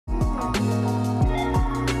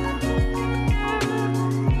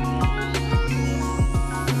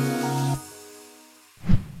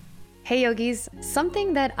Hey yogis,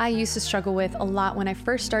 something that I used to struggle with a lot when I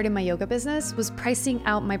first started my yoga business was pricing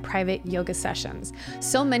out my private yoga sessions.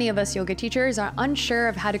 So many of us yoga teachers are unsure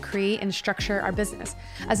of how to create and structure our business.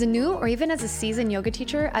 As a new or even as a seasoned yoga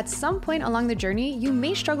teacher, at some point along the journey, you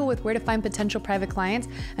may struggle with where to find potential private clients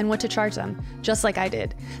and what to charge them, just like I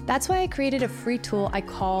did. That's why I created a free tool I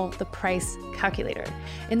call the Price Calculator.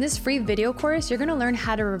 In this free video course, you're gonna learn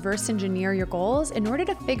how to reverse engineer your goals in order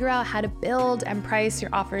to figure out how to build and price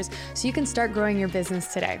your offers so you can start growing your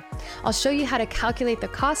business today. I'll show you how to calculate the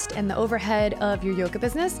cost and the overhead of your yoga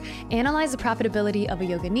business, analyze the profitability of a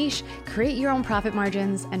yoga niche, create your own profit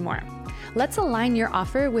margins, and more. Let's align your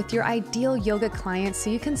offer with your ideal yoga client so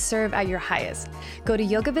you can serve at your highest. Go to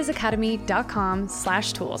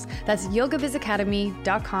yogabizacademy.com/tools. That's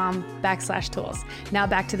yogabizacademy.com/tools. Now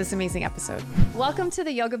back to this amazing episode. Welcome to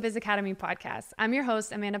the Yoga Biz Academy podcast. I'm your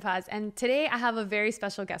host, Amanda Paz, and today I have a very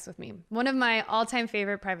special guest with me. One of my all-time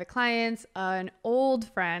favorite private clients, an old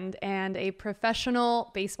friend, and a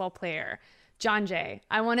professional baseball player, Jon Jay.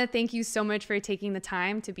 I want to thank you so much for taking the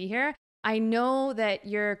time to be here. I know that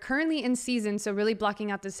you're currently in season, so really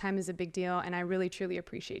blocking out this time is a big deal, and I really, truly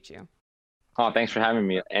appreciate you. Oh, thanks for having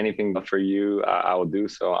me. Anything but for you, I will do,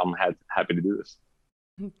 so I'm happy to do this.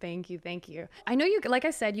 Thank you. I know you, like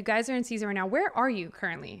I said, you guys are in season right now. Where are you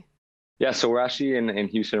currently? Yeah, so we're actually in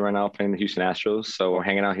Houston right now playing the Houston Astros. So we're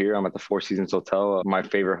hanging out here. I'm at the Four Seasons Hotel, my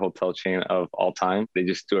favorite hotel chain of all time. They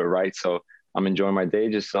just do it right, so I'm enjoying my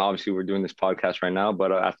day. Just obviously we're doing this podcast right now,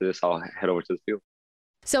 but after this, I'll head over to the field.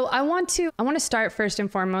 So I want to start first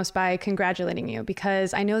and foremost by congratulating you,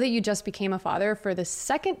 because I know that you just became a father for the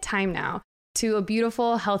second time now to a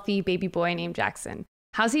beautiful, healthy baby boy named Jackson.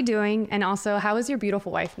 How's he doing? And also, how is your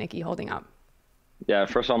beautiful wife, Nikki, holding up? Yeah,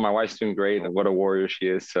 first of all, my wife's doing great. What a warrior she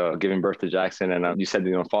is, giving birth to Jackson. And you said,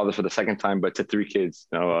 father for the second time, but to 3 kids.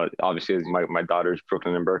 Obviously, my daughters,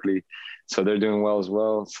 Brooklyn and Berkeley. So they're doing well as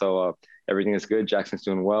well. So everything is good. Jackson's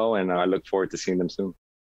doing well, and I look forward to seeing them soon.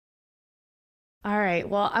 All right.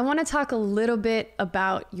 Well, I want to talk a little bit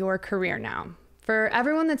about your career now. For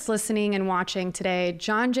everyone that's listening and watching today,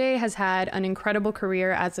 Jon Jay has had an incredible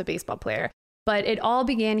career as a baseball player, but it all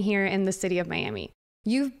began here in the city of Miami.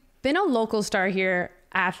 You've been a local star here,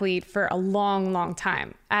 athlete, for a long, long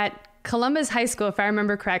time. At Columbus High School, if I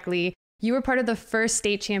remember correctly, you were part of the first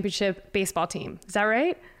state championship baseball team. Is that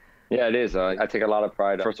right? Yeah, it is. I take a lot of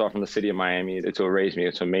pride, first off, from the city of Miami. It's what raised me.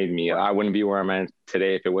 It's what made me. I wouldn't be where I'm at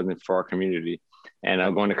today if it wasn't for our community.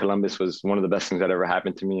 And going to Columbus was one of the best things that ever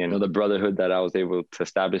happened to me. And the brotherhood that I was able to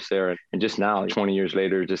establish there. And just now, 20 years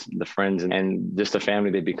later, just the friends and just the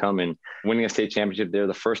family they become. And winning a state championship there,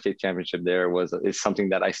 the first state championship there is something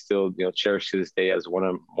that I still cherish to this day as one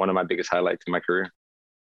of my biggest highlights in my career.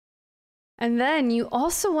 And then you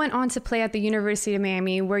also went on to play at the University of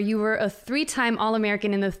Miami, where you were a 3-time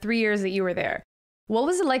All-American in the 3 years that you were there. What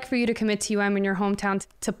was it like for you to commit to UM in your hometown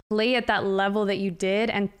to play at that level that you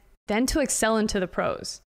did, and then to excel into the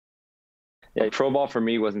pros? Yeah, pro ball for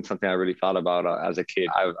me wasn't something I really thought about as a kid.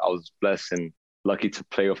 I was blessed and lucky to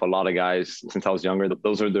play with a lot of guys since I was younger.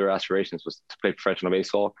 Those were their aspirations, was to play professional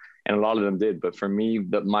baseball. And a lot of them did. But for me,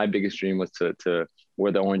 my biggest dream was to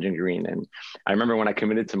wear the orange and green. And I remember when I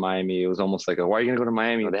committed to Miami, it was almost like, why are you going to go to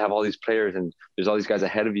Miami? They have all these players and there's all these guys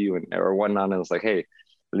ahead of you or whatnot. And it was like, hey,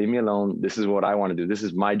 leave me alone. This is what I want to do. This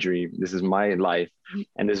is my dream. This is my life.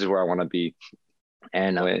 And this is where I want to be.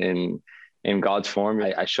 And in God's form,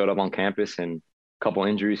 I showed up on campus, and a couple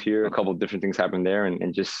injuries here, a couple different things happened there.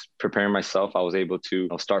 And just preparing myself, I was able to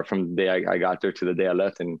start from the day I got there to the day I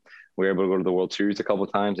left. And we were able to go to the World Series a couple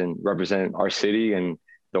of times and represent our city and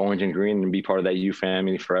the orange and green and be part of that U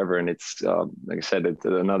family forever. And it's, like I said, it's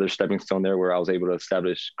another stepping stone there where I was able to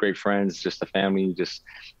establish great friends, just a family. Just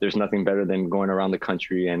there's nothing better than going around the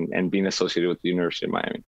country and being associated with the University of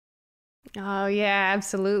Miami. Oh yeah,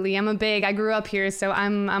 absolutely. I grew up here, so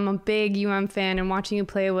I'm a big UM fan, and watching you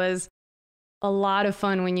play was a lot of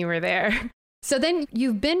fun when you were there. So then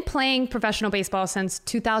you've been playing professional baseball since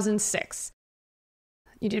 2006.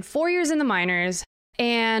 You did 4 years in the minors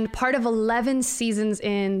and part of 11 seasons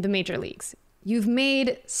in the major leagues. You've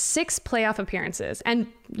made 6 playoff appearances, and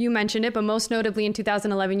you mentioned it, but most notably in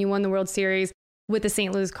 2011, you won the World Series with the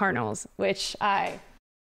St. Louis Cardinals, which I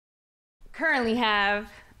currently have.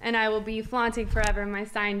 And I will be flaunting forever my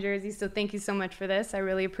signed jersey. So thank you so much for this. I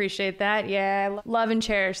really appreciate that. Yeah, I love and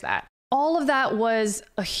cherish that. All of that was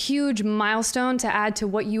a huge milestone to add to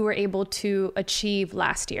what you were able to achieve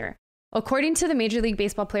last year. According to the Major League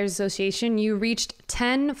Baseball Players Association, you reached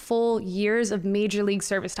 10 full years of Major League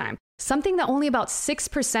service time. something that only about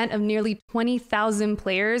 6% of nearly 20,000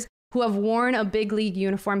 players who have worn a big league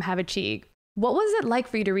uniform have achieved. What was it like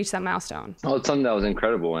for you to reach that milestone? Oh, it's something that was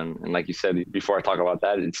incredible. And like you said, before I talk about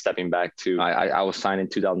that, it's stepping back to, I was signed in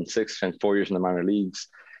 2006, spent 4 years in the minor leagues,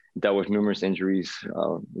 dealt with numerous injuries,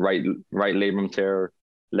 right labrum tear,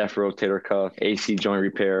 left rotator cuff, AC joint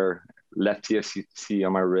repair, left TFC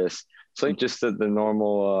on my wrist. So just the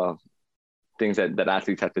normal things that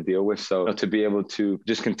athletes have to deal with. So to be able to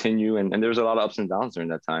just continue, and there was a lot of ups and downs during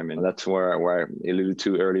that time. And that's where I alluded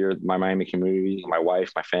to earlier, my Miami community, my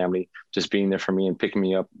wife, my family, just being there for me and picking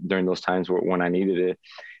me up during those times when I needed it.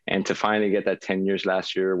 And to finally get that 10 years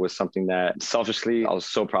last year was something that selfishly I was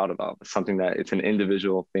so proud about. Something that it's an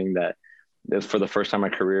individual thing that for the first time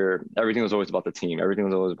in my career, everything was always about the team. Everything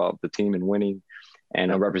was always about the team and winning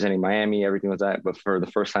and representing Miami, everything was that. But for the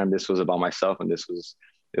first time, this was about myself. And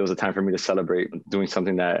it was a time for me to celebrate doing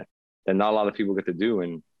something that not a lot of people get to do.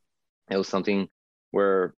 And it was something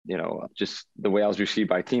where, just the way I was received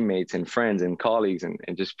by teammates and friends and colleagues and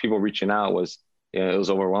just people reaching out was, it was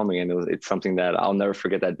overwhelming. And it's something that I'll never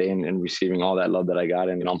forget that day and receiving all that love that I got.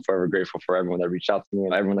 And I'm forever grateful for everyone that reached out to me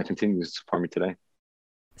and everyone that continues to support me today.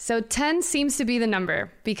 So 10 seems to be the number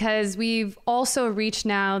because we've also reached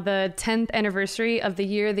now the 10th anniversary of the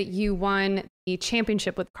year that you won the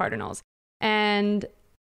championship with Cardinals. And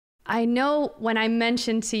I know when I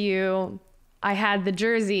mentioned to you, I had the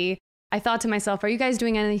jersey, I thought to myself, are you guys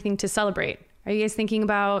doing anything to celebrate? Are you guys thinking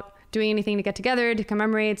about doing anything to get together, to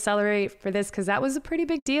commemorate, celebrate for this? Because that was a pretty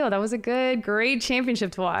big deal. That was a great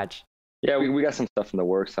championship to watch. Yeah, we got some stuff in the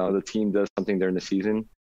works. The team does something during the season,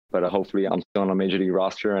 but hopefully I'm still on a major league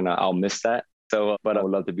roster and I'll miss that. So, but I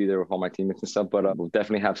would love to be there with all my teammates and stuff. But we'll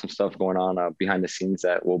definitely have some stuff going on behind the scenes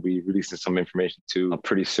that we'll be releasing some information to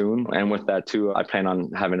pretty soon. And with that too, I plan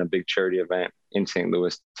on having a big charity event in St.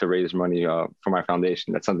 Louis to raise money for my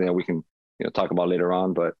foundation. That's something that we can talk about later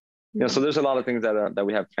on. But so there's a lot of things that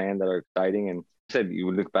we have planned that are exciting. And I said you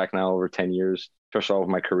would look back now over 10 years, first of all, with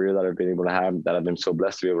my career that I've been able to have, that I've been so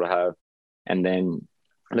blessed to be able to have, and then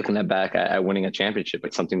looking back at winning a championship.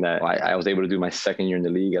 It's something that I was able to do my second year in the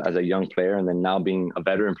league as a young player. And then now being a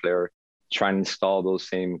veteran player, trying to install those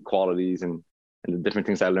same qualities and the different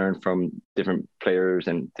things I learned from different players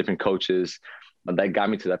and different coaches that got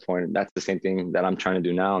me to that point. And that's the same thing that I'm trying to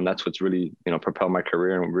do now. And that's what's really, propelled my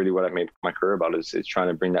career. And really what I've made my career about is trying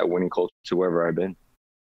to bring that winning culture to wherever I've been.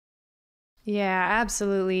 Yeah,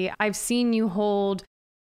 absolutely. I've seen you hold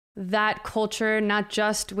that culture, not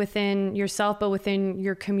just within yourself, but within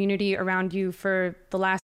your community around you for the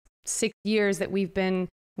last 6 years that we've been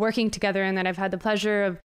working together, and that I've had the pleasure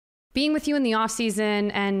of being with you in the off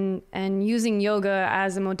season and using yoga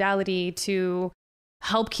as a modality to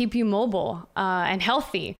help keep you mobile and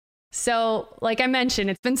healthy. So like I mentioned,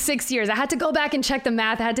 it's been 6 years. I had to go back and check the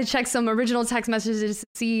math. I had to check some original text messages to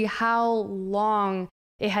see how long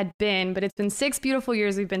it had been, but it's been 6 beautiful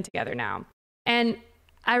years we've been together now. And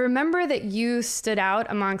I remember that you stood out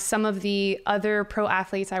amongst some of the other pro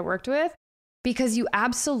athletes I worked with because you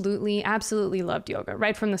absolutely loved yoga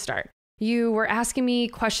right from the start. You were asking me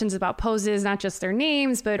questions about poses, not just their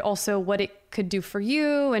names, but also what it could do for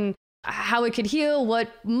you and how it could heal,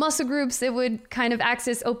 what muscle groups it would kind of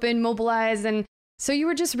access, open, mobilize. And so you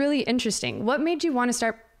were just really interesting. What made you want to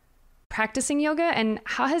start practicing yoga, and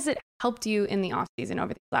how has it helped you in the off season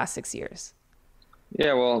over the last 6 years?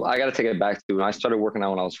 Yeah, well, I got to take it back to when I started working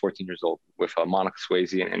out when I was 14 years old with Monica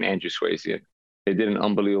Swayze and Andrew Swayze. They did an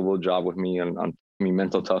unbelievable job with me on me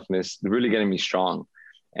mental toughness, really getting me strong.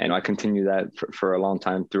 And I continued that for a long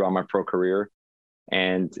time throughout my pro career.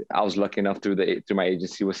 And I was lucky enough through my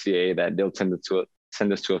agency with CAA that they'll send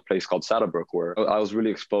us to a place called Saddlebrook, where I was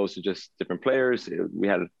really exposed to just different players. We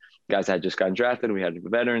had guys that had just gotten drafted. We had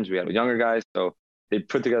veterans. We had younger guys. So they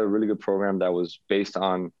put together a really good program that was based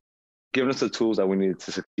on giving us the tools that we needed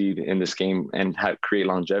to succeed in this game and create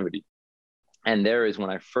longevity. And there is when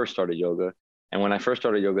I first started yoga. And when I first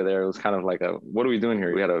started yoga there, it was kind of like what are we doing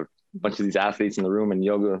here? We had a bunch of these athletes in the room, and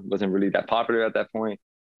yoga wasn't really that popular at that point.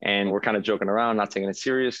 And we're kind of joking around, not taking it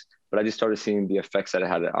serious, but I just started seeing the effects that it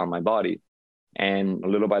had on my body. And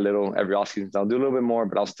little by little, every off season, I'll do a little bit more,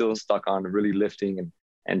 but I was still stuck on really lifting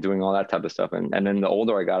and doing all that type of stuff. And then the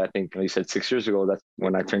older I got, I think you said 6 years ago, that's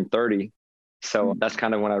when I turned 30. So that's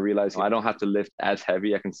kind of when I realized I don't have to lift as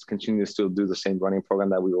heavy. I can continue to still do the same running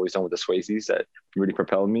program that we've always done with the Swayzes that really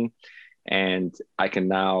propelled me. And I can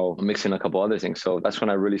now mix in a couple other things. So that's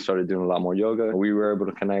when I really started doing a lot more yoga. We were able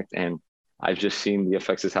to connect, and I've just seen the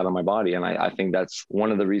effects it's had on my body. And I think that's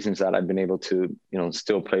one of the reasons that I've been able to,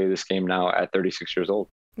 still play this game now at 36 years old.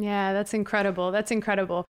 Yeah, that's incredible. That's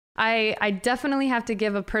incredible. I definitely have to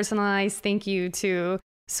give a personalized thank you to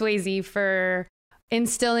Swayze for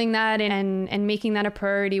instilling that and making that a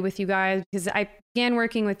priority with you guys, because I began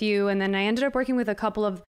working with you and then I ended up working with a couple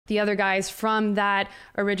of the other guys from that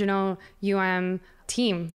original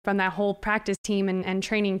team, from that whole practice team and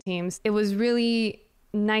training teams. It was really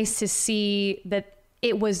nice to see that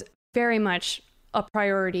it was very much a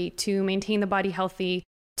priority to maintain the body healthy,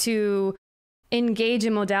 to engage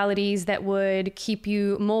in modalities that would keep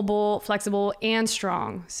you mobile, flexible, and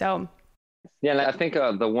strong. So yeah, and I think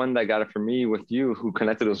the one that got it for me with you, who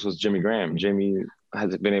connected us, was Jimmy Graham. Jimmy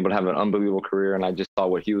has been able to have an unbelievable career, and I just saw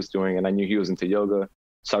what he was doing, and I knew he was into yoga.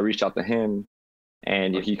 So I reached out to him,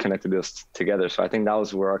 and he connected us together. So I think that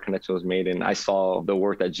was where our connection was made. And I saw the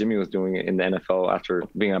work that Jimmy was doing in the NFL after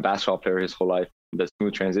being a basketball player his whole life, the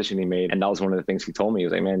smooth transition he made. And that was one of the things he told me. He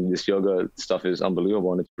was like, man, this yoga stuff is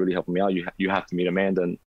unbelievable, and it's really helping me out. You have to meet Amanda.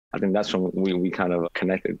 And I think that's when we kind of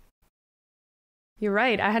connected. You're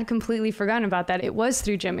right. I had completely forgotten about that. It was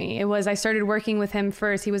through Jimmy. I started working with him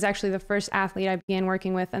first. He was actually the first athlete I began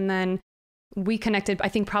working with. And then we connected, I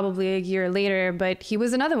think probably a year later, but he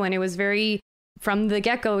was another one. It was from the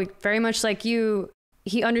get-go, very much like you,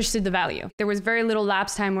 he understood the value. There was very little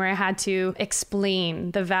lapse time where I had to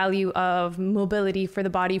explain the value of mobility for the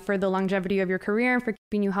body, for the longevity of your career, and for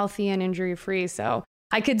keeping you healthy and injury-free. So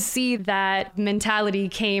I could see that mentality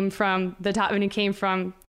came from the top, and it came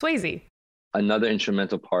from Swayze. Another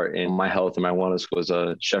instrumental part in my health and my wellness was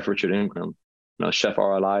Chef Richard Ingram. Chef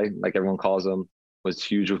RLI, like everyone calls him, was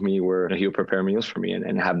huge with me, where he would prepare meals for me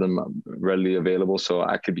and have them readily available. So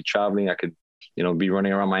I could be traveling, I could be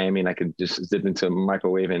running around Miami, and I could just zip into a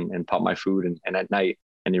microwave and pop my food and at night.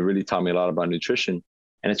 And he really taught me a lot about nutrition.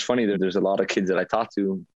 And it's funny that there's a lot of kids that I talk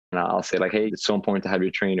to, and I'll say like, hey, it's so important to have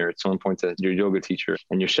your trainer. It's so important to your yoga teacher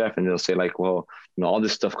and your chef. And they'll say like, well, all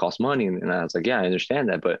this stuff costs money. And I was like, yeah, I understand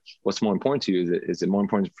that. But what's more important to you? Is it more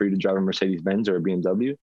important for you to drive a Mercedes-Benz or a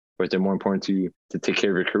BMW? Or is it more important to you to take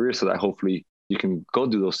care of your career so that hopefully you can go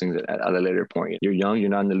do those things at a later point? You're young, you're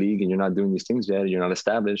not in the league, and you're not doing these things yet. You're not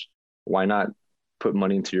established. Why not put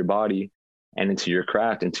money into your body and into your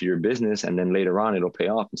craft, into your business, and then later on it'll pay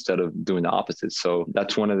off instead of doing the opposite? So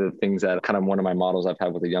that's one of the things that kind of one of my models I've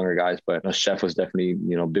had with the younger guys. But a chef was definitely,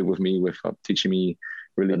 big with me with teaching me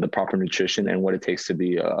really the proper nutrition and what it takes to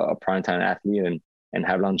be a primetime athlete and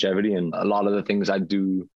have longevity. And a lot of the things I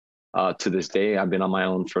do to this day, I've been on my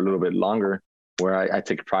own for a little bit longer, where I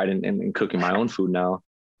take pride in cooking my own food now.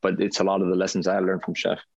 But it's a lot of the lessons I learned from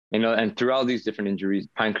chef. And throughout these different injuries,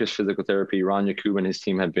 Pinecrest Physical Therapy, Ron Yakub and his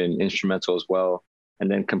team have been instrumental as well.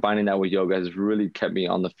 And then combining that with yoga has really kept me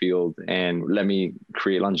on the field and let me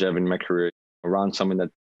create longevity in my career. Ron's someone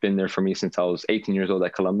that's been there for me since I was 18 years old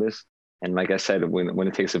at Columbus. And like I said, when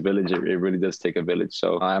it takes a village, it really does take a village.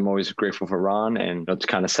 So I'm always grateful for Ron, and it's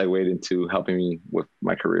kind of segued into helping me with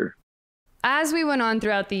my career. As we went on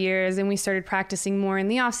throughout the years and we started practicing more in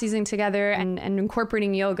the off season together and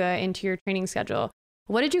incorporating yoga into your training schedule,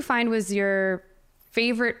 what did you find was your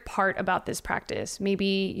favorite part about this practice?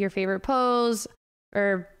 Maybe your favorite pose,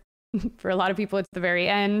 or for a lot of people, it's the very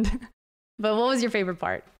end. But what was your favorite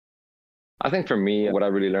part? I think for me, what I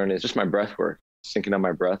really learned is just my breath work, syncing up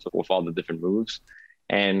my breath with all the different moves.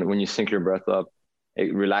 And when you sync your breath up,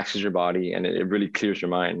 it relaxes your body and it really clears your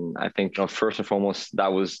mind. And I think first and foremost,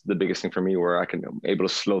 that was the biggest thing for me, where I can able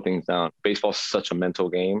to slow things down. Baseball is such a mental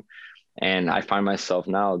game. And I find myself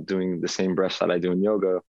now doing the same breaths that I do in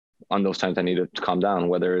yoga on those times I need to calm down,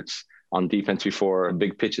 whether it's on defense before a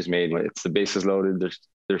big pitch is made, it's the bases loaded,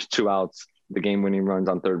 there's 2 outs, the game-winning runs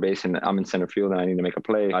on third base, and I'm in center field and I need to make a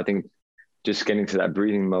play. I think just getting to that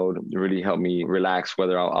breathing mode really helped me relax,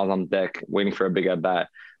 whether I was on deck waiting for a big at-bat,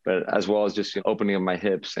 but as well as just opening up my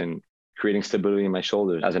hips and creating stability in my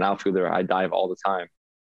shoulders. As an outfielder, I dive all the time.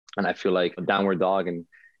 And I feel like a downward dog and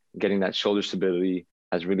getting that shoulder stability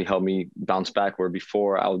has really helped me bounce back, where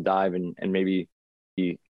before I would dive and maybe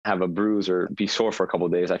have a bruise or be sore for a couple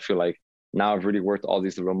of days. I feel like now I've really worked all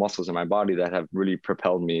these little muscles in my body that have really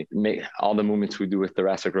propelled me. Make all the movements we do with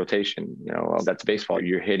thoracic rotation, that's baseball.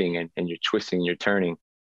 You're hitting and you're twisting, you're turning.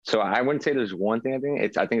 So I wouldn't say there's one thing.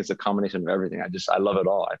 I think it's a combination of everything. I love it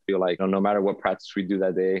all. I feel like no matter what practice we do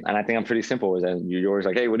that day, and I think I'm pretty simple. Is that you're always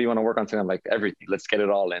like, hey, what do you want to work on today? I'm like, everything. Let's get it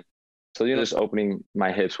all in. So just opening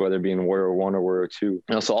my hips, whether it be in warrior 1 or warrior 2.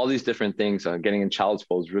 So all these different things, getting in child's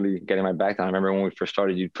pose, really getting my back down. I remember when we first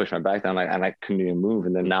started, you'd push my back down and I couldn't even move.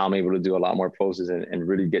 And then now I'm able to do a lot more poses and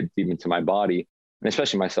really get deep into my body. And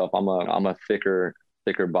especially myself, I'm a thicker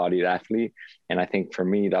bodied athlete. And I think for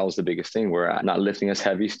me, that was the biggest thing, where I'm not lifting as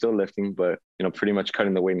heavy, still lifting, but, pretty much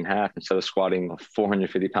cutting the weight in half. Instead of squatting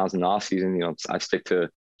 450 pounds in the off season, I stick to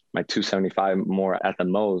my 275 more at the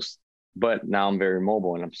most. But now I'm very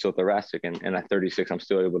mobile and I'm still thoracic. And at 36, I'm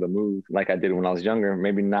still able to move like I did when I was younger.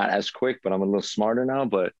 Maybe not as quick, but I'm a little smarter now.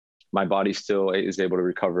 But my body still is able to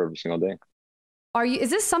recover every single day. Is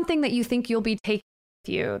this something that you think you'll be taking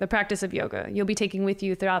with you, the practice of yoga, you'll be taking with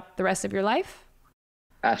you throughout the rest of your life?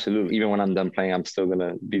 Absolutely. Even when I'm done playing, I'm still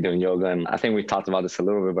gonna be doing yoga. And I think we talked about this a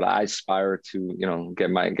little bit, but I aspire to, get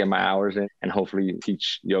my hours in and hopefully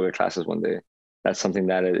teach yoga classes one day. That's something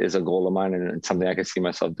that is a goal of mine, and it's something I can see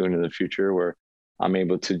myself doing in the future, where I'm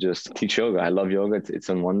able to just teach yoga. I love yoga. It's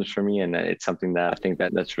done wonders for me, and it's something that I think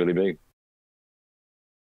that's really big.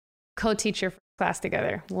 Co-teach your class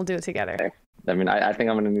together. We'll do it together. I mean, I think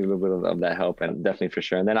I'm going to need a little bit of that help, and definitely for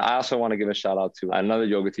sure. And then I also want to give a shout out to another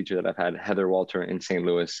yoga teacher that I've had, Heather Walter in St.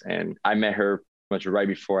 Louis. And I met her much right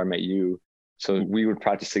before I met you. So we would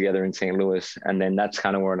practice together in St. Louis. And then that's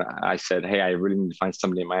kind of where I said, hey, I really need to find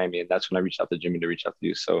somebody in Miami. And that's when I reached out to Jimmy to reach out to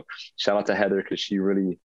you. So shout out to Heather, because she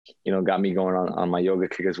really, got me going on my yoga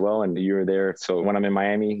kick as well. And you were there. So when I'm in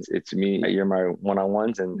Miami, it's me, you're my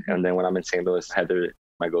one-on-ones. And then when I'm in St. Louis, Heather,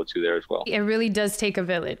 my go-to there as well. It really does take a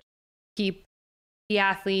village. Keep the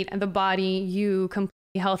athlete and the body, you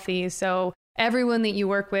completely healthy. So everyone that you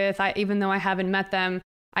work with, even though I haven't met them,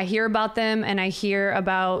 I hear about them and I hear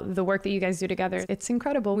about the work that you guys do together. It's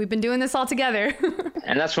incredible. We've been doing this all together.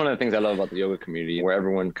 And that's one of the things I love about the yoga community, where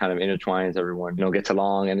everyone kind of intertwines, everyone, gets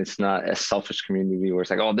along, and it's not a selfish community where it's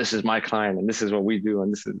like, oh, this is my client and this is what we do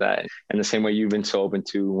and this is that. And the same way you've been so open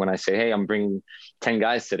to when I say, hey, I'm bringing 10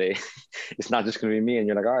 guys today. It's not just going to be me. And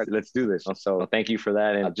you're like, all right, let's do this. So thank you for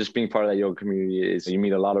that. And just being part of that yoga community is you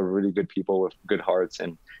meet a lot of really good people with good hearts,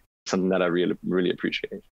 and something that I really, really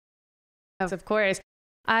appreciate. Of course.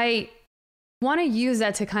 I want to use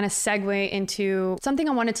that to kind of segue into something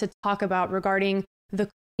I wanted to talk about regarding the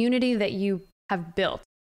community that you have built.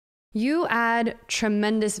 You add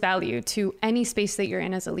tremendous value to any space that you're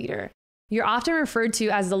in as a leader. You're often referred to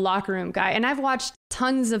as the locker room guy. And I've watched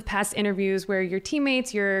tons of past interviews where your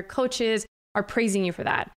teammates, your coaches are praising you for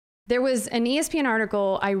that. There was an ESPN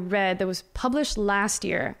article I read that was published last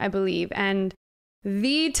year, I believe, and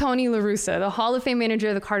the Tony La Russa, the Hall of Fame manager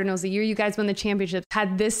of the Cardinals, the year you guys won the championship,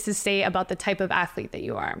 had this to say about the type of athlete that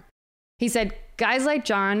you are. He said, guys like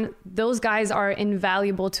Jon, those guys are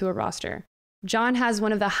invaluable to a roster. Jon has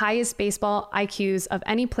one of the highest baseball IQs of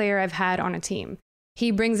any player I've had on a team.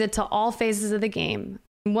 He brings it to all phases of the game.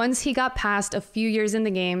 Once he got past a few years in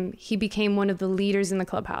the game, he became one of the leaders in the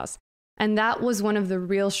clubhouse. And that was one of the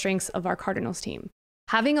real strengths of our Cardinals team.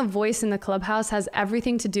 Having a voice in the clubhouse has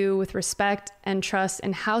everything to do with respect and trust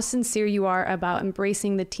and how sincere you are about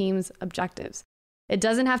embracing the team's objectives. It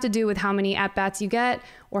doesn't have to do with how many at-bats you get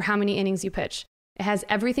or how many innings you pitch. It has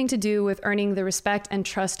everything to do with earning the respect and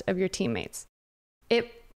trust of your teammates.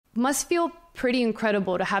 It must feel pretty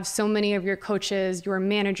incredible to have so many of your coaches, your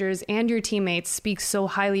managers, and your teammates speak so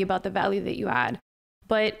highly about the value that you add.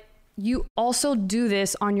 But you also do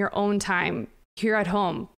this on your own time here at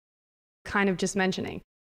home, kind of just mentioning.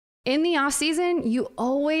 In the off season, you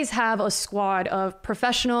always have a squad of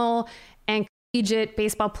professional and collegiate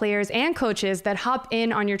baseball players and coaches that hop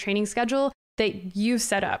in on your training schedule that you've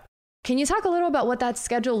set up. Can you talk a little about what that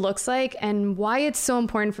schedule looks like and why it's so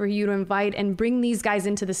important for you to invite and bring these guys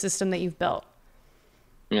into the system that you've built?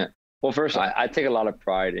 Yeah. Well, first, I take a lot of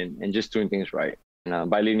pride in just doing things right.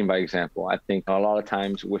 By leading by example. I think a lot of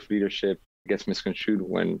times with leadership, it gets misconstrued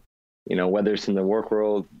when, whether it's in the work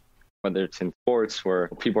world, whether it's in sports where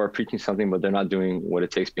people are preaching something, but they're not doing what it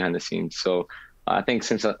takes behind the scenes. So I think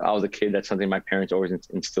since I was a kid, that's something my parents always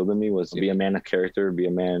instilled in me, was be a man of character, be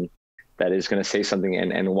a man that is going to say something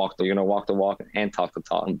and walk the walk and talk the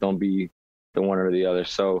talk, and don't be the one or the other.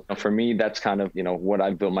 So for me, that's kind of, what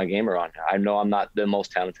I've built my game around. I know I'm not the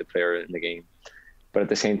most talented player in the game, but at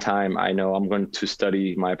the same time, I know I'm going to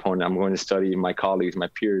study my opponent. I'm going to study my colleagues, my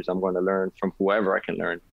peers. I'm going to learn from whoever I can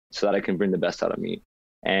learn so that I can bring the best out of me.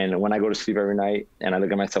 And when I go to sleep every night and I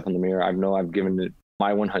look at myself in the mirror, I know I've given it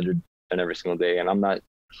my 100 every single day. And I'm not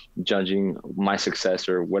judging my success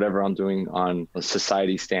or whatever I'm doing on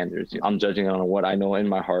society standards. I'm judging on what I know in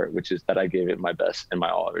my heart, which is that I gave it my best and my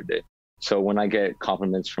all every day. So when I get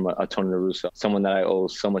compliments from a Tony La Russa, someone that I owe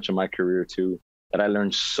so much of my career to, that I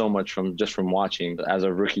learned so much from just from watching as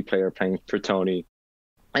a rookie player playing for Tony,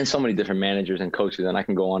 and so many different managers and coaches, and I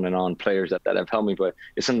can go on, players that have helped me, but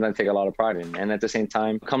it's something I take a lot of pride in. And at the same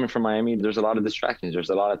time, coming from Miami, there's a lot of distractions.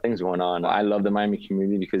 There's a lot of things going on. I love the Miami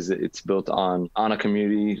community because it's built on a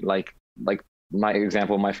community like my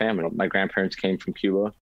example of my family. My grandparents came from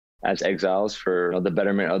Cuba as exiles for the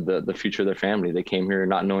betterment of the future of their family. They came here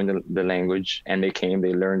not knowing the language, and they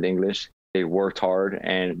learned English. They worked hard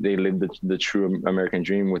and they lived the true American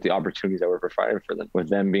dream with the opportunities that were provided for them, with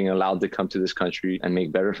them being allowed to come to this country and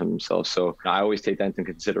make better for themselves. So I always take that into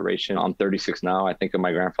consideration. I'm 36 now. I think of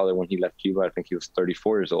my grandfather when he left Cuba. I think he was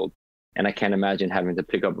 34 years old. And I can't imagine having to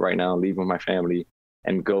pick up right now, leave with my family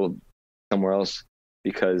and go somewhere else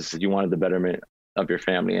because you wanted the betterment of your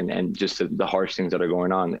family and just the harsh things that are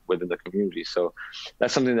going on within the community. So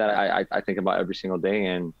that's something that I think about every single day.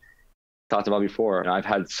 And talked about before, I've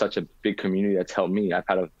had such a big community that's helped me. I've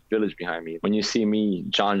had a village behind me. When you see me,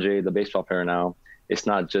 Jon Jay, the baseball player now, it's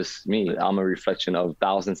not just me. I'm a reflection of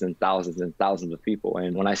thousands and thousands and thousands of people.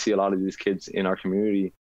 And when I see a lot of these kids in our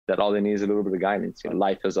community, that all they need is a little bit of guidance.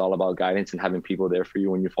 Life is all about guidance and having people there for you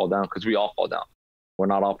when you fall down, because we all fall down. We're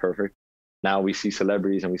not all perfect. Now we see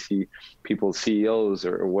celebrities and we see people, CEOs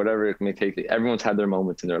or whatever it may take. Everyone's had their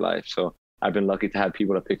moments in their life. So I've been lucky to have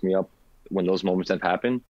people to pick me up when those moments have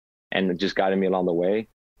happened and just guided me along the way.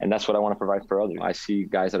 And that's what I want to provide for others. I see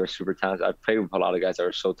guys that are super talented. I've played with a lot of guys that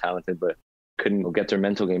are so talented, but couldn't get their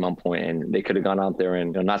mental game on point. And they could have gone out there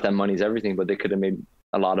and, not that money's everything, but they could have made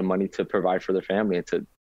a lot of money to provide for their family and to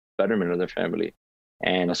betterment of their family.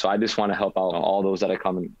 And so I just want to help out all those that I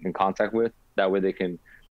come in contact with. That way they can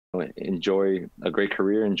enjoy a great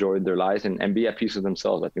career, enjoy their lives, and be at peace with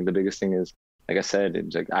themselves. I think the biggest thing is, like I said,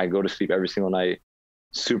 it's like I go to sleep every single night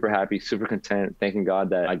super happy, super content, thanking God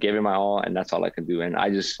that I gave it my all and that's all I can do. And I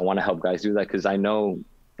just want to help guys do that because I know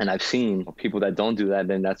and I've seen people that don't do that,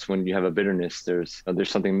 then that's when you have a bitterness. There's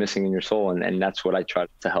something missing in your soul. And that's what I try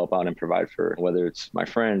to help out and provide for, whether it's my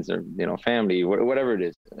friends or, family, whatever it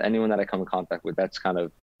is, anyone that I come in contact with. That's kind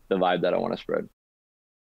of the vibe that I want to spread.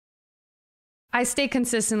 I stay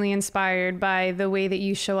consistently inspired by the way that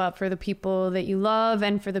you show up for the people that you love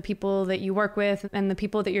and for the people that you work with and the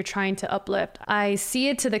people that you're trying to uplift. I see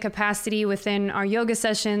it to the capacity within our yoga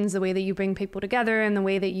sessions, the way that you bring people together and the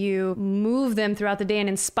way that you move them throughout the day and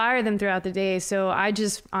inspire them throughout the day. So I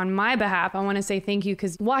just, on my behalf, I want to say thank you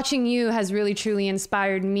because watching you has really truly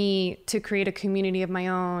inspired me to create a community of my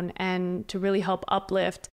own and to really help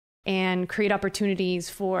uplift and create opportunities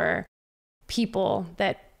for people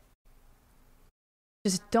that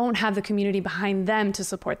just don't have the community behind them to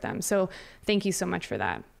support them. So thank you so much for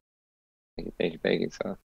that. Thank you.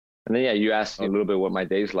 So, and then, you asked me a little bit what my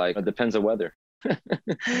day's like. It depends on weather. I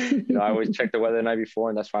always check the weather the night before,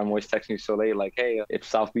 and that's why I'm always texting you so late. Like, hey, if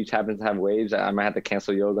South Beach happens to have waves, I might have to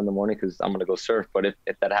cancel yoga in the morning because I'm going to go surf. But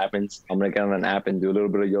if that happens, I'm going to get on an app and do a little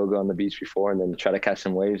bit of yoga on the beach before and then try to catch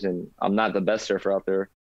some waves. And I'm not the best surfer out there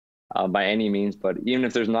by any means, but even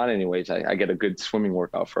if there's not any waves, I get a good swimming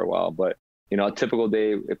workout for a while. But a typical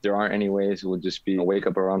day, if there aren't any waves, would just be wake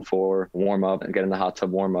up around 4, warm up, and get in the hot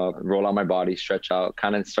tub, warm up, roll out my body, stretch out,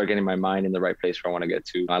 kind of start getting my mind in the right place where I want to get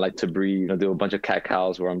to. I like to breathe, do a bunch of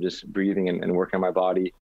cat-cows where I'm just breathing and working my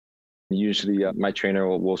body. Usually my trainer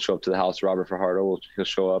will show up to the house, Robert Fajardo, he'll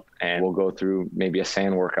show up and we'll go through maybe a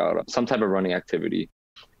sand workout, some type of running activity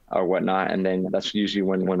or whatnot. And then that's usually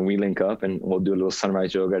when we link up and we'll do a little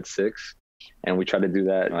sunrise yoga at 6. And we try to do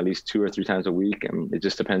that at least 2 or 3 times a week. And it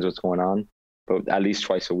just depends what's going on. But at least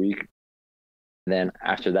twice a week. And then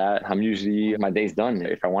after that, my day's done.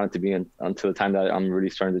 If I want it to be until the time that I'm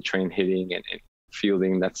really starting to train hitting and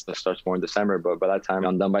fielding, that starts more in December. But by that time,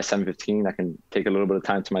 I'm done by 7:15. I can take a little bit of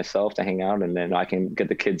time to myself to hang out, and then I can get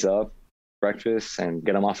the kids up, breakfast, and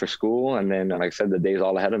get them off for school. And then, like I said, the day's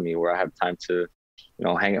all ahead of me where I have time to,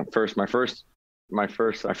 hang out. First, my first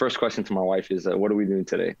question to my wife is, "What are we doing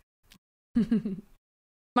today?"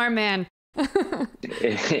 Smart man.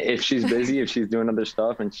 If she's busy, if she's doing other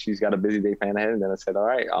stuff and she's got a busy day planned ahead, then I said, all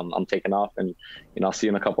right, I'm taking off and I'll see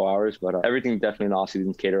you in a couple hours. But everything definitely in the off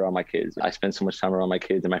season cater around my kids. I spend so much time around my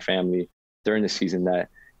kids and my family during the season that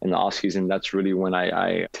in the off season, that's really when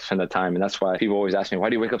I spend the time. And that's why people always ask me, why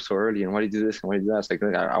do you wake up so early and why do you do this and why do you do that? It's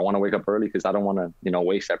like, I want to wake up early because I don't want to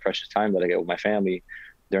waste that precious time that I get with my family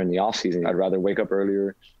during the off season. I'd rather wake up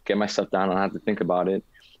earlier, get my stuff done, I don't have to think about it.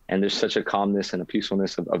 And there's such a calmness and a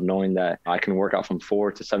peacefulness of knowing that I can work out from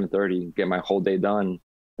 4 to 7:30, get my whole day done.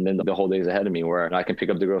 And then the whole day is ahead of me where I can pick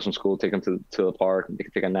up the girls from school, take them to the park, they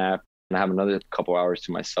can take a nap, and I have another couple hours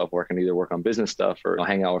to myself where I can either work on business stuff or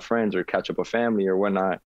hang out with friends or catch up with family or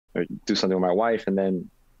whatnot, or do something with my wife. And then,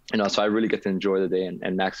 so I really get to enjoy the day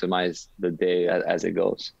and maximize the day as it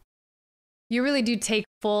goes. You really do take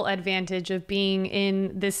full advantage of being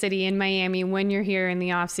in this city in Miami when you're here in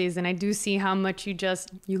the off season. I do see how much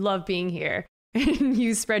you love being here and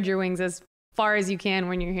you spread your wings as far as you can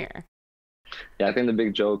when you're here. Yeah, I think the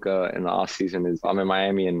big joke in the off season is I'm in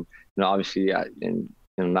Miami and, obviously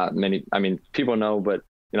not many, people know, but,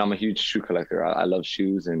 I'm a huge shoe collector. I love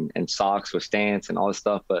shoes and socks with Stance and all this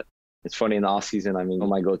stuff. But It's funny in the off season. I mean, on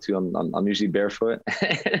my go-to, I'm usually barefoot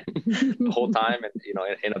the whole time, and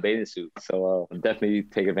in a bathing suit. So definitely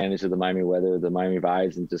take advantage of the Miami weather, the Miami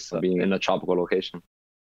vibes, and just being in a tropical location.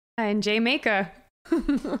 And Jamaica.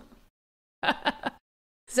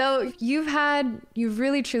 So you've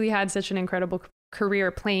really truly had such an incredible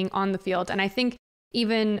career playing on the field, and I think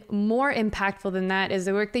even more impactful than that is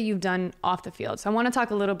the work that you've done off the field. So I want to talk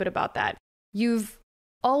a little bit about that. You've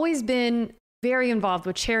always been very involved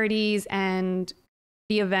with charities and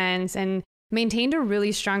the events and maintained a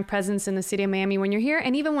really strong presence in the city of Miami when you're here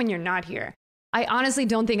and even when you're not here. I honestly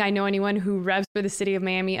don't think I know anyone who revs for the city of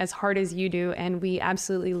Miami as hard as you do, and we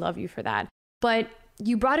absolutely love you for that. But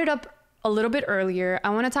you brought it up a little bit earlier.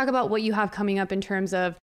 I want to talk about what you have coming up in terms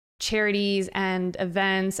of charities and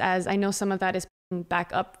events, as I know some of that is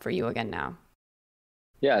back up for you again now.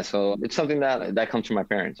 Yeah, so it's something that comes from my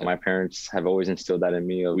parents. My parents have always instilled that in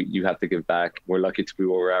me. You have to give back. We're lucky to be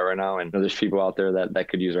where we're at right now, and there's people out there that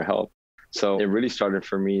could use our help. So it really started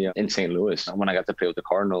for me in St. Louis when I got to play with the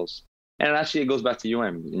Cardinals. And actually, it goes back to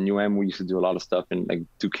UM. In UM, we used to do a lot of stuff and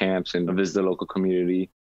do camps and visit the local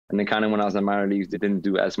community. And then kind of when I was in minor leagues, they didn't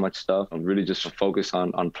do as much stuff. I really just focus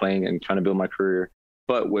on playing and trying to build my career.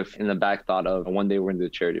 But with in the back thought of one day we're going to do a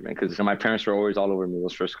charity event, because my parents were always all over me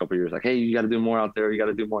those first couple of years, like, hey, you got to do more out there. You got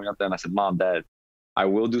to do more out there. And I said, Mom, Dad, I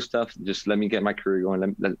will do stuff. Just let me get my career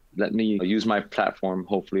going. Let me use my platform,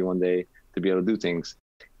 hopefully one day, to be able to do things.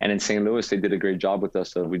 And in St. Louis, they did a great job with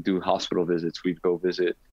us. So we do hospital visits. We'd go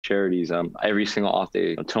visit charities. Every single off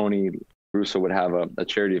day, Tony Russo would have a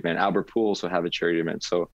charity event. Albert Pujols would have a charity event.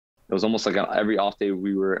 So it was almost like every off day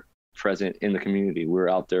we were present in the community. We were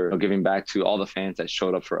out there giving back to all the fans that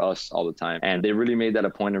showed up for us all the time. And they really made that a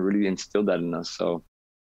point and really instilled that in us. So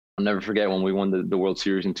I'll never forget when we won the World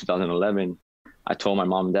Series in 2011, I told my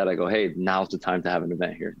mom and dad, I go, hey, now's the time to have an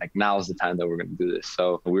event here. Like, now's the time that we're going to do this.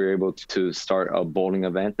 So we were able to start a bowling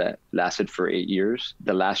event that lasted for 8 years.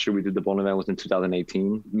 The last year we did the bowling event was in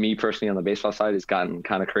 2018. Me personally on the baseball side, it's gotten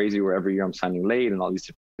kind of crazy where every year I'm signing late and all these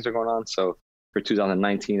different things are going on. So for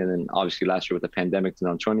 2019, and then obviously last year with the pandemic,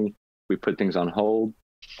 2020, we put things on hold.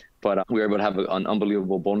 But we were able to have an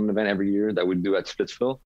unbelievable bowling event every year that we'd do at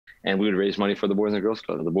Splitsville. And we would raise money for the Boys and Girls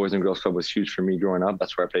Club. The Boys and Girls Club was huge for me growing up.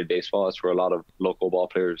 That's where I played baseball. That's where a lot of local ball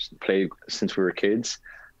players played since we were kids.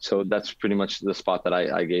 So that's pretty much the spot that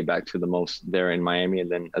I gave back to the most there in Miami,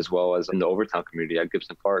 and then as well as in the Overtown community at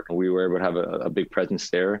Gibson Park. And we were able to have a big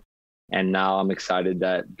presence there. And now I'm excited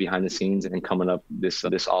that behind the scenes and coming up this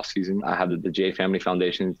off season, I have the Jay Family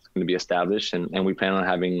Foundation is going to be established, and we plan on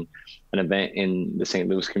having an event in the St.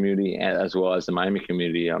 Louis community as well as the Miami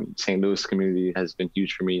community. St. Louis community has been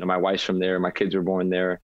huge for me. My wife's from there. My kids were born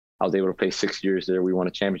there. I was able to play 6 years there. We won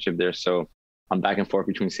a championship there. So I'm back and forth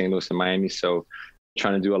between St. Louis and Miami. So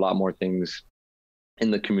trying to do a lot more things in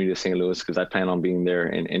the community of St. Louis, because I plan on being there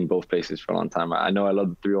in both places for a long time. I know I love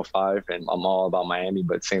the 305 and I'm all about Miami,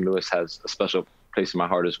 but St. Louis has a special place in my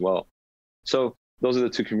heart as well. So those are the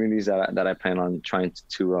two communities that I plan on trying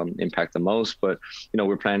to impact the most. But,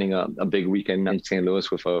 we're planning a big weekend in St. Louis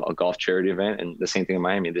with a golf charity event, and the same thing in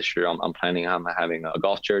Miami this year. I'm planning on having a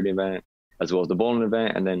golf charity event as well as the bowling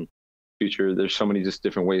event. And then future, there's so many just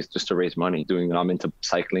different ways just to raise money. I'm into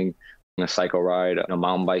cycling, a cycle ride,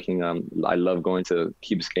 mountain biking. I love going to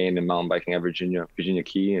Key Biscayne and mountain biking at Virginia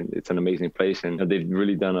Key, and it's an amazing place. And they've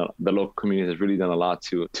really done the local community has really done a lot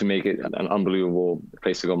to make it an unbelievable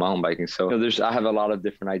place to go mountain biking. So I have a lot of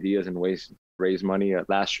different ideas and ways to raise money.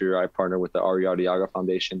 Last year, I partnered with the Ari Ardiaga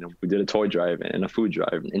Foundation, and we did a toy drive and a food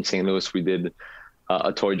drive. In St. Louis, we did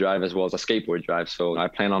a toy drive as well as a skateboard drive. So I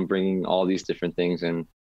plan on bringing all these different things and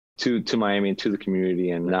to Miami and to the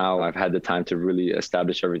community. And now I've had the time to really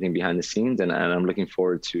establish everything behind the scenes. And I'm looking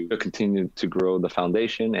forward to continue to grow the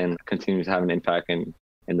foundation and continue to have an impact in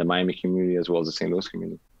the Miami community as well as the St. Louis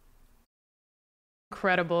community.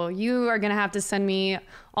 Incredible. You are going to have to send me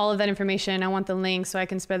all of that information. I want the link so I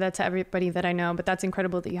can spread that to everybody that I know. But that's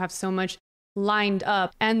incredible that you have so much lined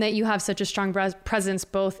up and that you have such a strong presence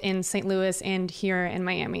both in St. Louis and here in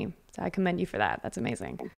Miami. So I commend you for that. That's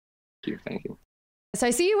amazing. Thank you. So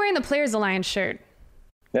I see you wearing the Players Alliance shirt.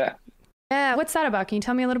 Yeah. Yeah. What's that about? Can you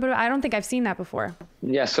tell me a little bit? I don't think I've seen that before.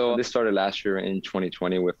 Yeah. So this started last year in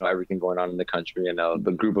 2020 with everything going on in the country. And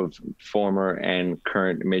the group of former and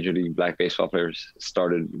current Major League Black baseball players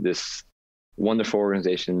started this wonderful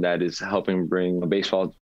organization that is helping bring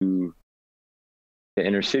baseball to the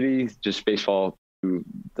inner city, just baseball to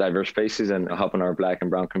diverse places, and helping our Black and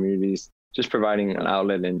brown communities, just providing an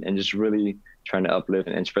outlet and just really trying to uplift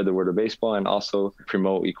and spread the word of baseball, and also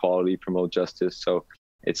promote equality, promote justice. So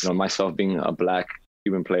it's myself being a Black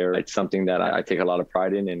Cuban player, it's something that I take a lot of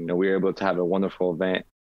pride in, and we were able to have a wonderful event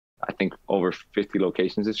I think, over 50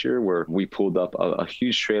 locations this year, where we pulled up a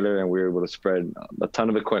huge trailer and we were able to spread a ton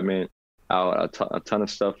of equipment out, a ton of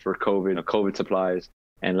stuff for COVID supplies.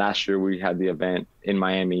 And last year we had the event in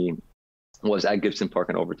Miami, was at Gibson Park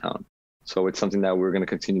in Overtown. So it's something that we're going to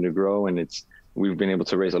continue to grow, and we've been able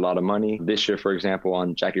to raise a lot of money. This year, for example,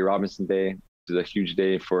 on Jackie Robinson Day, is a huge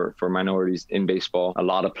day for minorities in baseball. A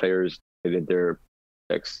lot of players did their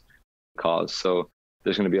cause. So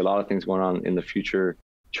there's going to be a lot of things going on in the future,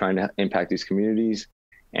 trying to impact these communities,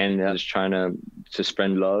 and just trying to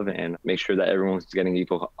spread love and make sure that everyone's getting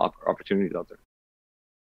equal opportunities out there.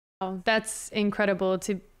 Oh, that's incredible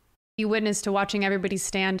to be witness to, watching everybody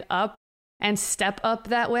stand up and step up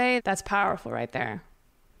that way. That's powerful right there.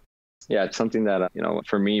 Yeah, it's something that,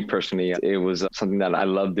 for me personally, it was something that I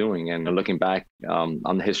love doing. And looking back on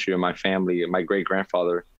the history of my family, my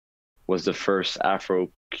great-grandfather was the first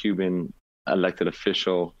Afro-Cuban elected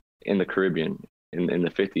official in the Caribbean in the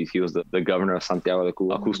 50s. He was the governor of Santiago de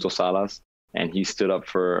Cuba, Justo Salas. And he stood up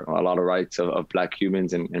for a lot of rights of Black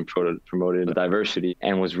Cubans and promoted diversity,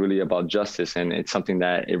 and was really about justice. And it's something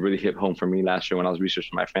that it really hit home for me last year when I was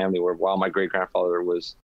researching my family, where while my great-grandfather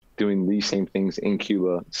was doing these same things in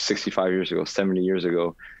Cuba 65 years ago, 70 years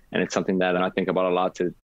ago. And it's something that I think about a lot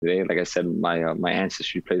today. Like I said, my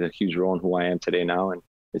ancestry plays a huge role in who I am today now. And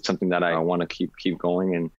it's something that I want to keep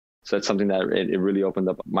going. And so it's something that it really opened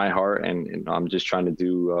up my heart. And I'm just trying to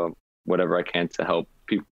do whatever I can to help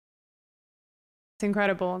people. It's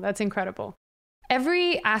incredible. That's incredible.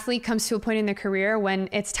 Every athlete comes to a point in their career when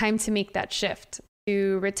it's time to make that shift,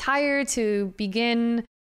 to retire, to begin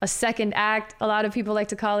a second act, a lot of people like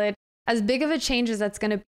to call it. As big of a change as that's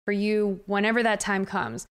going to be for you whenever that time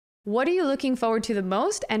comes, what are you looking forward to the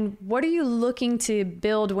most? And what are you looking to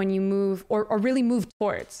build when you move or really move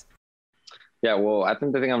towards? Yeah, well, I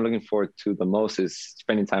think the thing I'm looking forward to the most is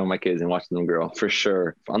spending time with my kids and watching them grow, for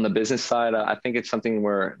sure. On the business side, I think it's something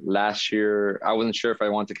where last year, I wasn't sure if I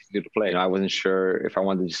wanted to continue to play. I wasn't sure if I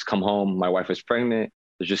wanted to just come home. My wife was pregnant.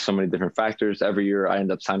 There's just so many different factors. Every year I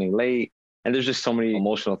end up signing late, and there's just so many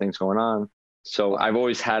emotional things going on. So I've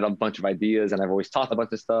always had a bunch of ideas, and I've always talked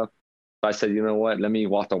about this stuff. So I said, you know what, let me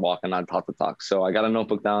walk the walk and not talk the talk. So I got a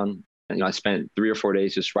notebook down. And, I spent 3 or 4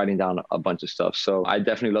 days just writing down a bunch of stuff. So I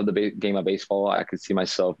definitely love the game of baseball. I could see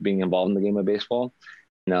myself being involved in the game of baseball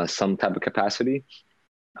in some type of capacity.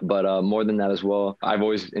 But more than that as well, I've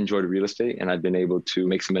always enjoyed real estate, and I've been able to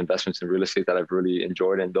make some investments in real estate that I've really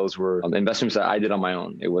enjoyed. And those were investments that I did on my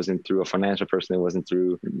own. It wasn't through a financial person. It wasn't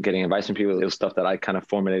through getting advice from people. It was stuff that I kind of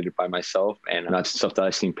formulated by myself, and that's stuff that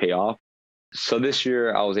I've seen pay off. So this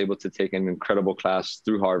year I was able to take an incredible class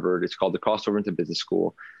through Harvard. It's called the Crossover into Business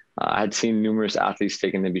School. I had seen numerous athletes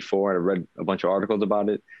taking it before. I read a bunch of articles about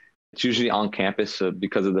it. It's usually on campus. So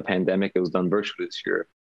because of the pandemic, it was done virtually this year.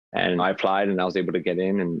 And I applied and I was able to get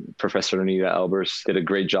in. And Professor Anita Elbers did a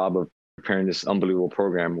great job of preparing this unbelievable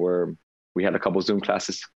program where we had a couple of Zoom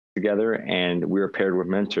classes together and we were paired with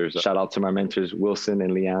mentors. Shout out to my mentors, Wilson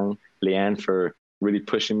and Leanne for really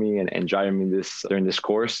pushing me and driving me during this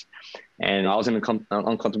course. And I was in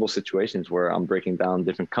uncomfortable situations where I'm breaking down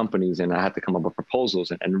different companies and I had to come up with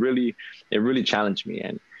proposals, and really, it really challenged me.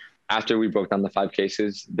 And after we broke down the 5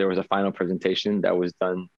 cases, there was a final presentation that was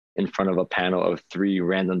done in front of a panel of 3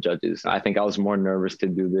 random judges. I think I was more nervous to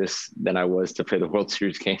do this than I was to play the World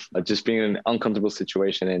Series game. Just being in an uncomfortable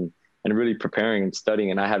situation and really preparing and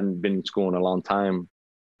studying. And I hadn't been in school in a long time.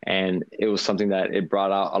 And it was something that it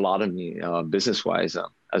brought out a lot of me business-wise,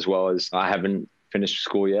 as well as I haven't finished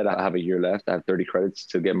school yet. I have a year left. I have 30 credits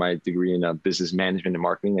to get my degree in business management and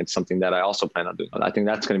marketing. It's something that I also plan on doing. I think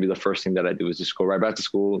that's going to be the first thing that I do, is just go right back to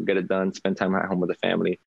school, get it done, spend time at home with the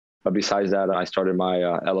family. But besides that, I started my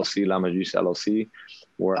LLC, La Majus LLC,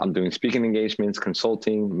 where I'm doing speaking engagements,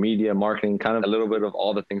 consulting, media, marketing, kind of a little bit of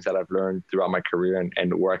all the things that I've learned throughout my career,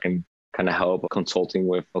 and where I can kind of help consulting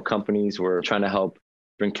with companies. We're trying to help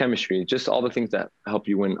bring chemistry, just all the things that help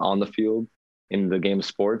you win on the field in the game of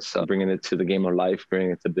sports, bringing it to the game of life,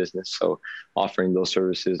 bringing it to business. So offering those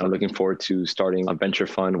services. I'm looking forward to starting a venture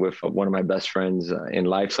fund with one of my best friends in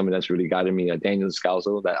life, somebody that's really guided me, Daniel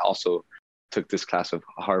Scalzo, that also took this class of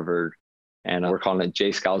Harvard, and we're calling it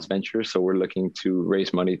J Scouts Ventures. So we're looking to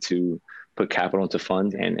raise money to put capital into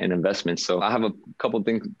funds and investments. So I have a couple of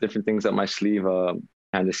different things up my sleeve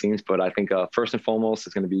behind the scenes, but I think first and foremost,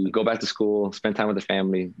 it's going to be go back to school, spend time with the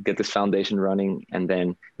family, get this foundation running, and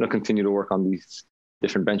then continue to work on these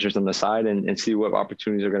different ventures on the side and see what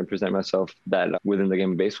opportunities are going to present myself that within the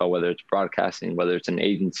game of baseball, whether it's broadcasting, whether it's an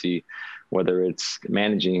agency, whether it's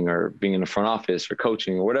managing or being in the front office or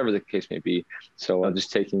coaching or whatever the case may be. So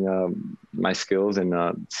just taking my skills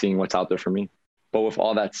and seeing what's out there for me. But with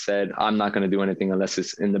all that said, I'm not going to do anything unless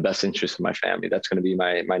it's in the best interest of my family. That's going to be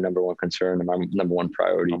my number one concern and my number one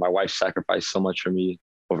priority. My wife sacrificed so much for me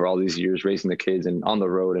over all these years, raising the kids and on the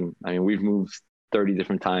road. And I mean, we've moved 30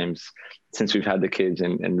 different times since we've had the kids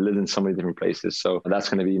and lived in so many different places. So that's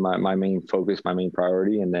going to be my main focus, my main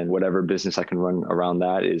priority. And then whatever business I can run around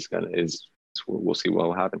that we'll see what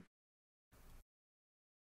will happen.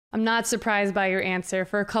 I'm not surprised by your answer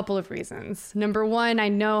for a couple of reasons. Number one, I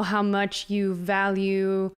know how much you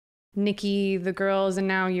value Nikki, the girls, and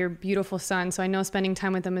now your beautiful son. So I know spending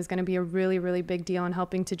time with them is going to be a really, really big deal and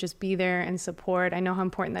helping to just be there and support. I know how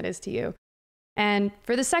important that is to you. And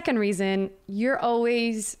for the second reason, you're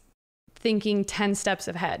always thinking 10 steps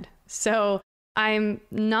ahead. So I'm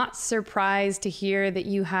not surprised to hear that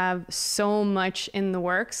you have so much in the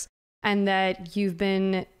works and that you've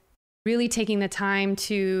been really taking the time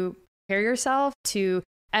to prepare yourself, to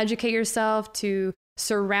educate yourself, to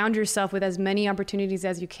surround yourself with as many opportunities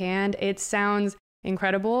as you can. It sounds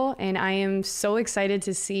incredible. And I am so excited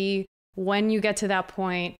to see when you get to that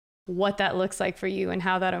point, what that looks like for you and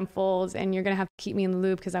how that unfolds. And you're going to have to keep me in the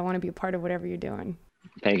loop because I want to be a part of whatever you're doing.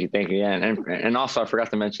 Thank you. Yeah. And also I forgot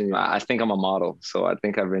to mention, I think I'm a model. So I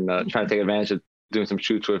think I've been trying to take advantage of doing some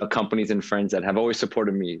shoots with companies and friends that have always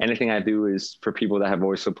supported me. Anything I do is for people that have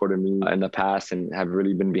always supported me in the past and have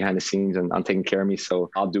really been behind the scenes and on taking care of me. So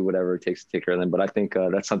I'll do whatever it takes to take care of them. But I think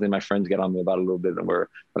that's something my friends get on me about a little bit where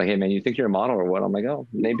like, hey man, you think you're a model or what? I'm like, oh,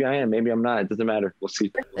 maybe I am, maybe I'm not. It doesn't matter. We'll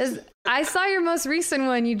see. I saw your most recent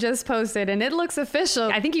one you just posted and it looks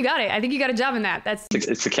official. I think you got it. I think you got a job in that.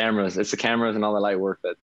 It's the cameras. It's the cameras and all the light work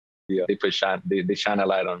that they shine a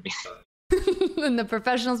light on me. And the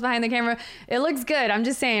professionals behind the camera. It looks good. I'm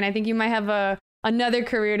just saying, I think you might have another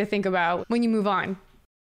career to think about when you move on.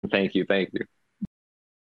 Thank you.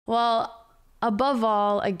 Well, above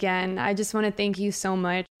all, again, I just want to thank you so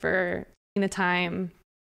much for taking the time,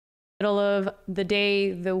 middle of the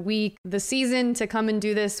day, the week, the season to come and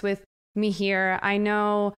do this with me here. I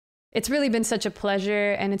know it's really been such a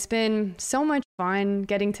pleasure and it's been so much fun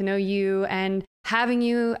getting to know you and having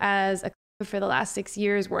you as a for the last 6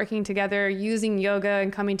 years, working together, using yoga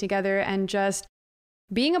and coming together and just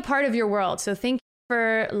being a part of your world. So thank you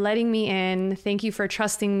for letting me in. Thank you for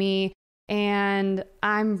trusting me. And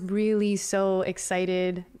I'm really so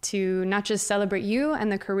excited to not just celebrate you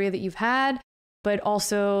and the career that you've had, but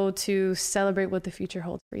also to celebrate what the future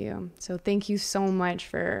holds for you. So thank you so much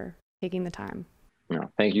for taking the time. No,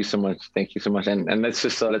 thank you so much. And let's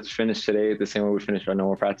just let's finish today the same way we finished our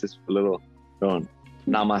normal practice with a little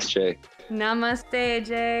namaste. Namaste,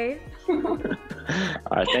 Jay. All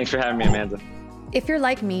right. Thanks for having me, Amanda. If you're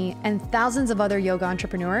like me and thousands of other yoga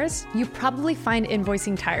entrepreneurs, you probably find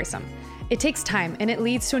invoicing tiresome. It takes time and it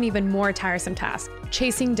leads to an even more tiresome task,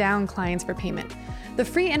 chasing down clients for payment. The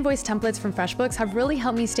free invoice templates from FreshBooks have really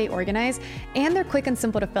helped me stay organized and they're quick and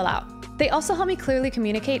simple to fill out. They also help me clearly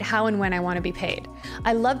communicate how and when I want to be paid.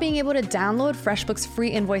 I love being able to download FreshBooks free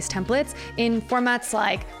invoice templates in formats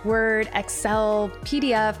like Word, Excel,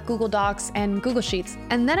 PDF, Google Docs, and Google Sheets,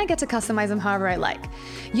 and then I get to customize them however I like.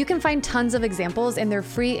 You can find tons of examples in their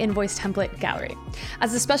free invoice template gallery.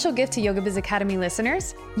 As a special gift to Yoga Biz Academy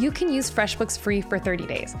listeners, you can use FreshBooks free for 30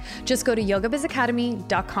 days. Just go to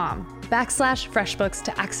yogabizacademy.com/FreshBooks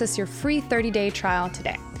to access your free 30-day trial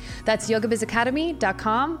today. That's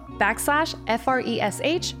yogabizacademy.com/FreshBooks.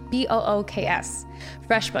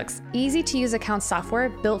 FreshBooks, easy to use account software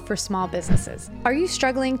built for small businesses. Are you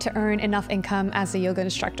struggling to earn enough income as a yoga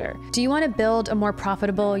instructor? Do you want to build a more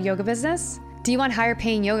profitable yoga business? Do you want higher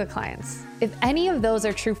paying yoga clients? If any of those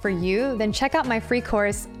are true for you, then check out my free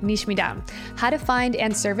course, Niche Me Down, how to find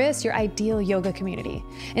and service your ideal yoga community.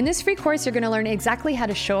 In this free course, you're going to learn exactly how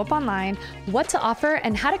to show up online, what to offer,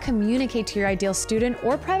 and how to communicate to your ideal student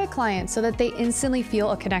or private client so that they instantly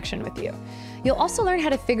feel a connection with you. You'll also learn how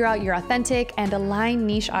to figure out your authentic and aligned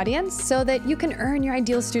niche audience so that you can earn your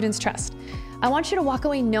ideal student's trust. I want you to walk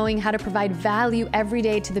away knowing how to provide value every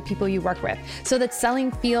day to the people you work with so that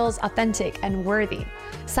selling feels authentic and worthy.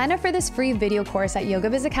 Sign up for this free video course at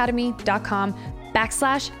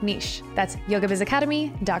yogabizacademy.com/niche. That's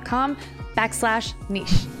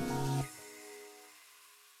yogabizacademy.com/niche.